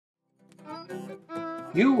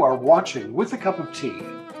You are watching With a Cup of Tea,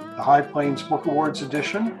 the High Plains Book Awards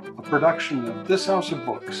edition, a production of This House of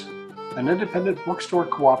Books, an independent bookstore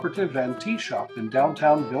cooperative and tea shop in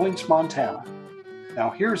downtown Billings, Montana. Now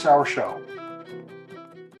here's our show.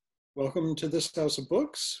 Welcome to This House of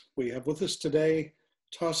Books. We have with us today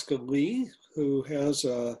Tosca Lee, who has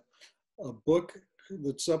a book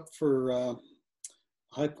that's up for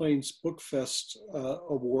High Plains Book Fest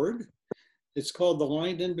award. It's called The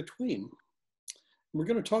Line in Between. We're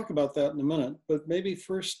going to talk about that in a minute, but maybe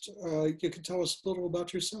first you could tell us a little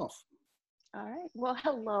about yourself. All right. Well,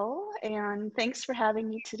 hello, and thanks for having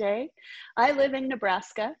me today. I live in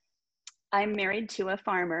Nebraska. I'm married to a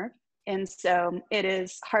farmer, and so it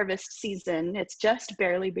is harvest season. It's just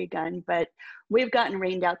barely begun, but we've gotten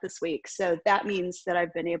rained out this week. So that means that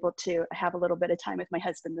I've been able to have a little bit of time with my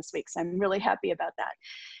husband this week. So I'm really happy about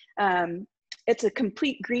that. It's a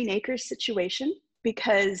complete green acres situation,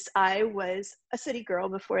 because I was a city girl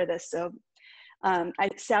before this. So I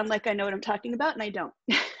sound like I know what I'm talking about, and I don't.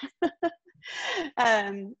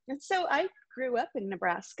 And so I grew up in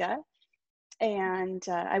Nebraska, and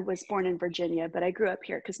I was born in Virginia, but I grew up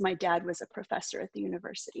here because my dad was a professor at the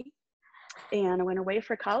university. And I went away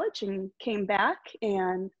for college and came back,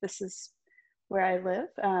 and this is where I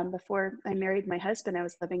live. Before I married my husband, I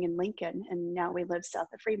was living in Lincoln, and now we live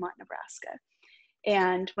south of Fremont, Nebraska.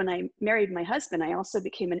 And when I married my husband, I also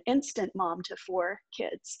became an instant mom to 4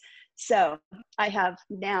 kids. So I have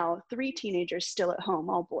now 3 teenagers still at home,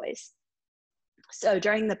 all boys. So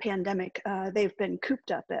during the pandemic, they've been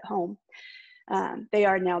cooped up at home. They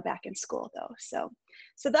are now back in school though. So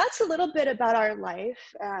that's a little bit about our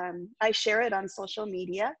life. I share it on social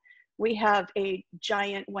media. We have a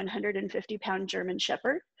giant 150-pound German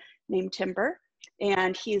Shepherd named Timber,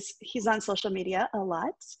 and he's on social media a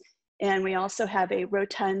lot. And we also have a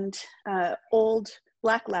rotund old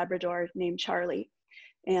black Labrador named Charlie.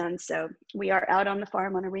 And so we are out on the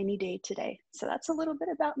farm on a rainy day today. So that's a little bit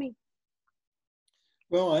about me.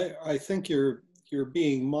 Well, I think you're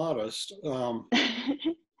being modest.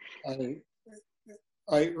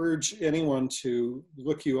 I urge anyone to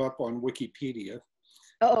look you up on Wikipedia.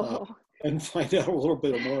 And find out a little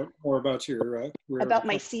bit more about your about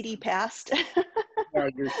my CD past.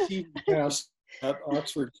 Your CD past. At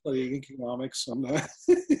Oxford studying economics and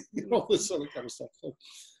all this other kind of stuff.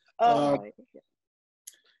 So,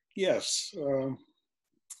 yes.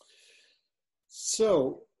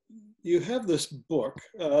 So you have this book,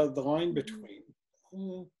 The Line Between.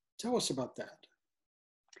 Tell us about that.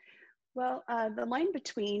 Well, The Line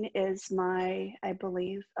Between is my, I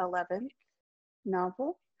believe, 11th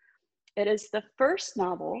novel. It is the first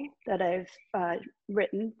novel that I've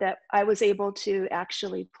written that I was able to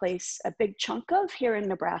actually place a big chunk of here in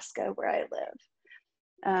Nebraska, where I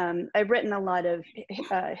live. I've written a lot of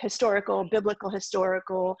biblical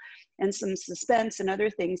historical, and some suspense and other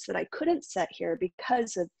things that I couldn't set here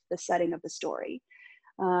because of the setting of the story.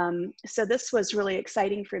 So this was really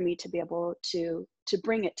exciting for me to be able to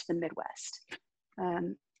bring it to the Midwest.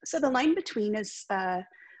 So The Line Between is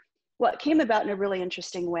what came about in a really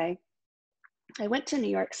interesting way. I went to New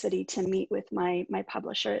York City to meet with my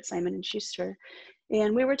publisher at Simon & Schuster,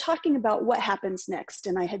 and we were talking about what happens next.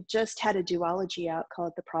 And I had just had a duology out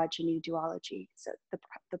called The Progeny duology. So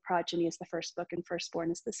the Progeny is the first book, and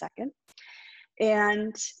Firstborn is the second.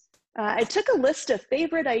 And I took a list of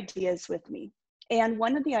favorite ideas with me. And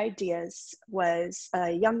one of the ideas was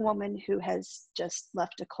a young woman who has just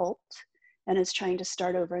left a cult and is trying to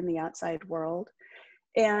start over in the outside world.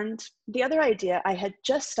 And the other idea I had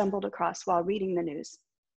just stumbled across while reading the news.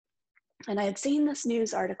 And I had seen this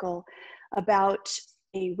news article about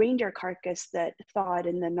a reindeer carcass that thawed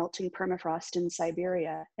in the melting permafrost in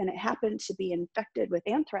Siberia. And it happened to be infected with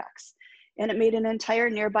anthrax. And it made an entire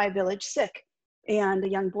nearby village sick. And a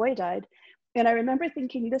young boy died. And I remember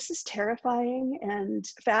thinking, this is terrifying and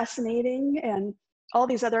fascinating. And all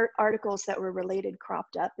these other articles that were related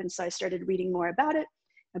cropped up. And so I started reading more about it,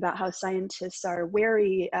 about how scientists are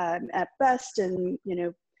wary at best, and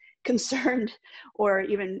concerned or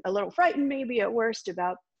even a little frightened maybe at worst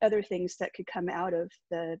about other things that could come out of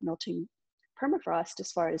the melting permafrost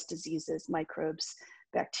as far as diseases, microbes,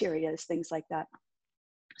 bacteria, things like that.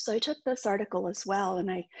 So I took this article as well, and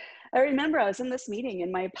I remember I was in this meeting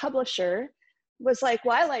and my publisher was like,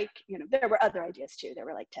 well, I like, there were other ideas too, there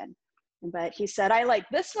were like 10. But he said, I like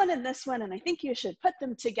this one, and I think you should put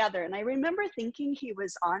them together. And I remember thinking he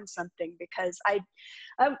was on something, because I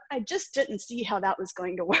just didn't see how that was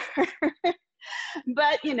going to work.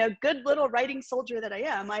 But, good little writing soldier that I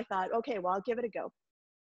am, I thought, okay, well, I'll give it a go.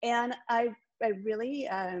 And I really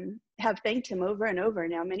have thanked him over and over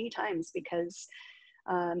now many times, because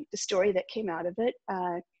the story that came out of it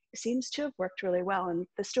seems to have worked really well. And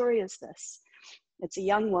the story is this. It's a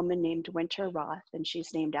young woman named Winter Roth, and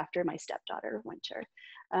she's named after my stepdaughter, Winter.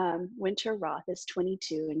 Winter Roth is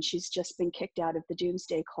 22, and she's just been kicked out of the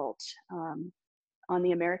Doomsday Cult on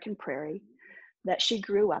the American prairie that she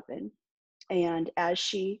grew up in. And as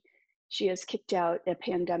she is kicked out, a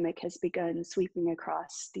pandemic has begun sweeping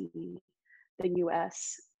across the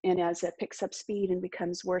US. And as it picks up speed and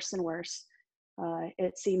becomes worse and worse,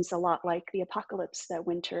 it seems a lot like the apocalypse that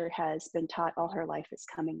Winter has been taught all her life is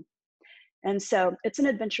coming. And so it's an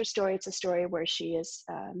adventure story. It's a story where she is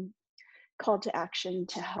called to action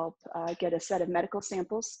to help get a set of medical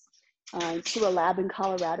samples to a lab in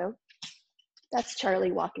Colorado. That's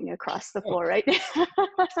Charlie walking across the floor right now.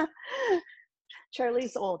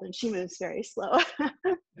 Charlie's old and she moves very slow.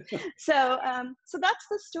 So that's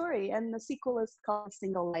the story, and the sequel is called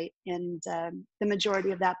Single Light, and the majority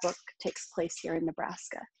of that book takes place here in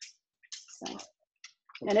Nebraska. So,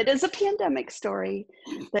 and it is a pandemic story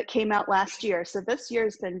that came out last year, so this year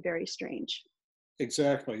has been very strange.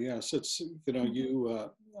 Exactly. Yes, it's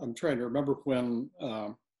I'm trying to remember when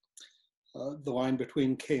The Line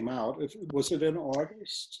Between came out. Was it in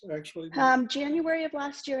August, actually? January of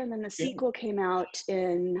last year, and then the sequel came out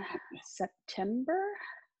in September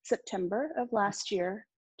of last year,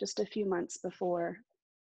 just a few months before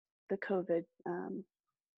the COVID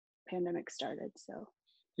pandemic started. So.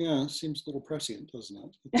 Yeah, it seems a little prescient,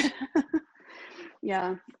 doesn't it?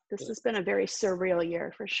 Yeah, this has been a very surreal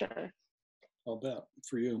year for sure. I'll bet,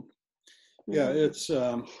 for you. Yeah, it's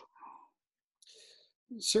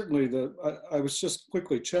certainly I was just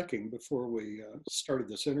quickly checking before we started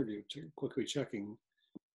this interview, checking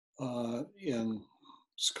in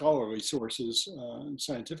scholarly sources and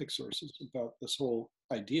scientific sources about this whole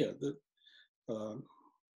idea that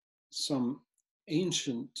some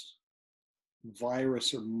ancient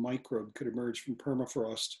virus or microbe could emerge from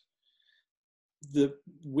permafrost that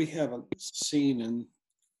we haven't seen in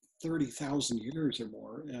 30,000 years or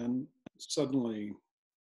more, and suddenly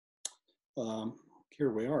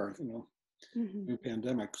here we are, new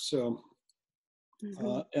pandemic. So,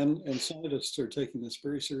 and scientists are taking this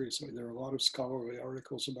very seriously. There are a lot of scholarly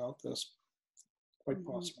articles about this, quite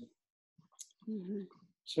possibly.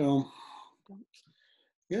 So,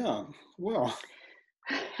 yeah, well.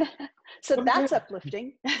 So that's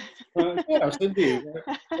uplifting. Yes, indeed.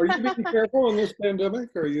 Are you being careful in this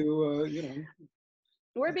pandemic? Are you,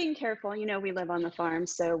 We're being careful. We live on the farm,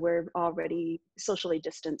 so we're already socially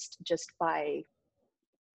distanced just by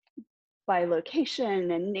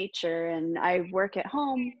location and nature. And I work at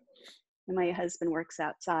home, and my husband works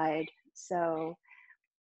outside. So,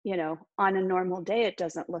 on a normal day, it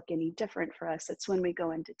doesn't look any different for us. It's when we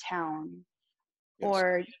go into town. Yes.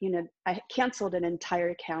 Or, I canceled an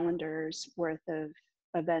entire calendar's worth of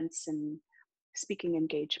events and speaking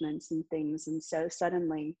engagements and things. And so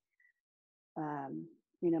suddenly,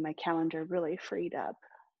 my calendar really freed up.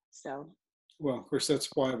 So. Well, of course, that's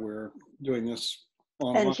why we're doing this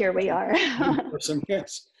online. And here we are. Person,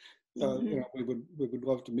 yes. We would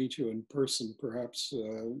love to meet you in person, perhaps,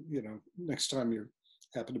 next time you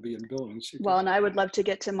happen to be in Billings. Well, and I would love to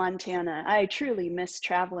get to Montana. I truly miss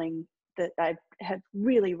traveling. That I have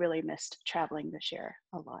really, really missed traveling this year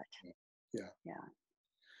a lot. Yeah. Yeah.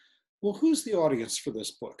 Well, who's the audience for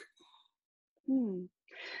this book?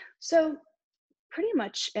 So pretty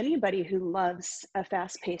much anybody who loves a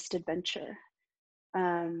fast-paced adventure.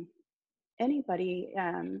 Anybody,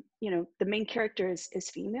 the main character is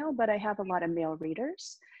female, but I have a lot of male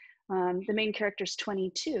readers. The main character is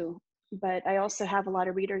 22. But I also have a lot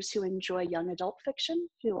of readers who enjoy young adult fiction,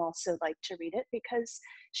 who also like to read it because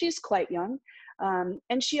she's quite young.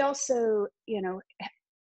 And she also, in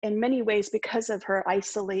many ways, because of her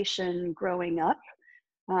isolation growing up,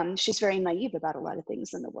 she's very naive about a lot of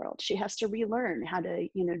things in the world. She has to relearn how to,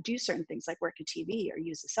 do certain things like work a TV or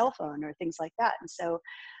use a cell phone or things like that. And so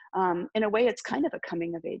in a way, it's kind of a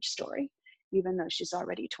coming of age story, even though she's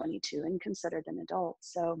already 22 and considered an adult.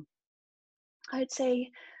 So I'd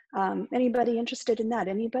say, anybody interested in that,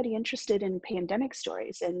 anybody interested in pandemic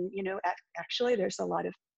stories. And, actually there's a lot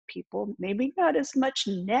of people, maybe not as much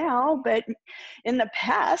now, but in the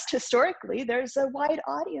past, historically, there's a wide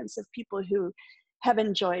audience of people who have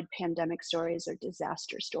enjoyed pandemic stories or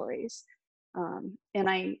disaster stories. And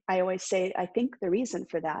I always say, I think the reason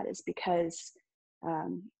for that is because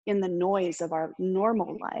in the noise of our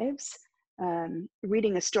normal lives,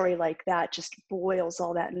 reading a story like that just boils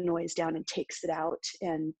all that noise down and takes it out.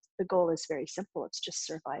 And the goal is very simple. It's just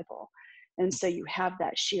survival. And so you have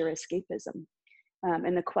that sheer escapism.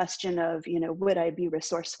 And the question of, would I be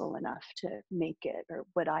resourceful enough to make it, or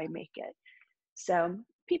would I make it? So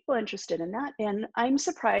people interested in that. And I'm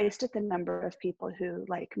surprised at the number of people who,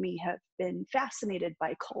 like me, have been fascinated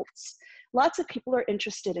by cults. Lots of people are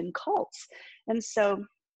interested in cults. And so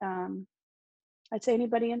I'd say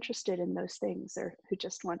anybody interested in those things or who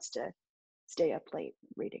just wants to stay up late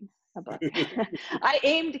reading a book. I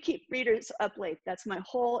aim to keep readers up late. That's my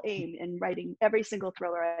whole aim in writing every single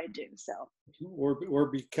thriller I do. So, or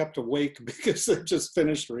be kept awake because they just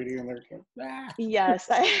finished reading and they're like, ah. Yes.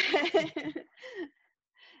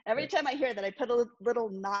 Every time I hear that, I put a little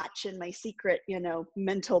notch in my secret,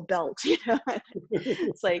 mental belt.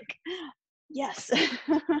 It's like, yes.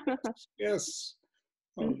 Yes.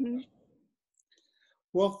 Mm-hmm.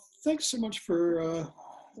 Well, thanks so much for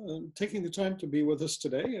taking the time to be with us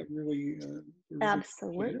today. I really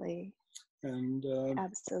Absolutely. And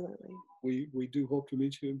absolutely. We do hope to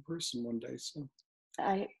meet you in person one day. So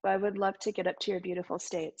I would love to get up to your beautiful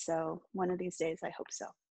state. So one of these days, I hope so.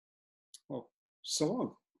 Well, so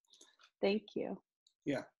long. Thank you.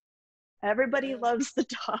 Yeah. Everybody loves the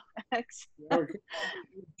dogs.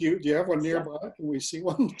 Do you have one nearby? Can we see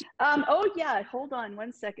one? Oh yeah, hold on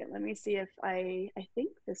one second. Let me see if I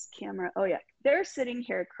think this camera, oh yeah, they're sitting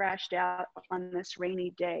here crashed out on this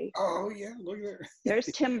rainy day. Oh yeah, look at there. There's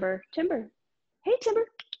Timber. Hey Timber.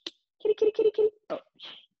 Kitty, kitty, kitty, kitty.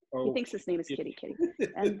 Oh, he thinks his name is Kitty, kitty.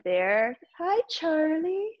 And there, hi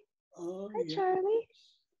Charlie. Hi Charlie.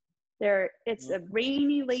 It's a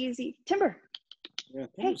rainy, lazy, Timber. Yeah,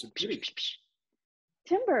 hey, a kitty.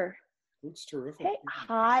 Timber. Looks terrific. Hey,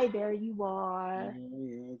 hi, there you are.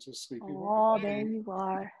 Yeah, it's a sleepy Oh, there you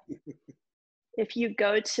are. If you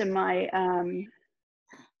go to my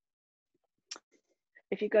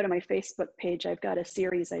Facebook page, I've got a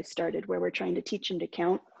series I started where we're trying to teach him to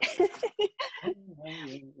count.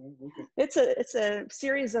 Okay. It's a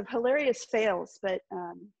series of hilarious fails, but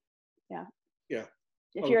yeah. Yeah.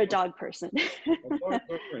 If you're a dog person. Dog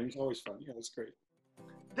is always fun. Yeah, that's great.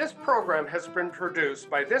 This program has been produced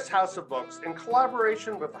by this House of Books in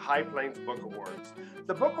collaboration with the High Plains Book Awards.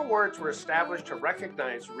 The Book Awards were established to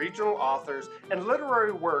recognize regional authors and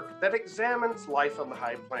literary work that examines life on the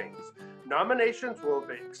High Plains. Nominations will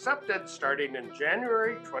be accepted starting in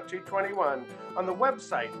January 2021 on the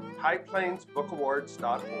website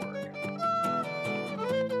highplainsbookawards.org.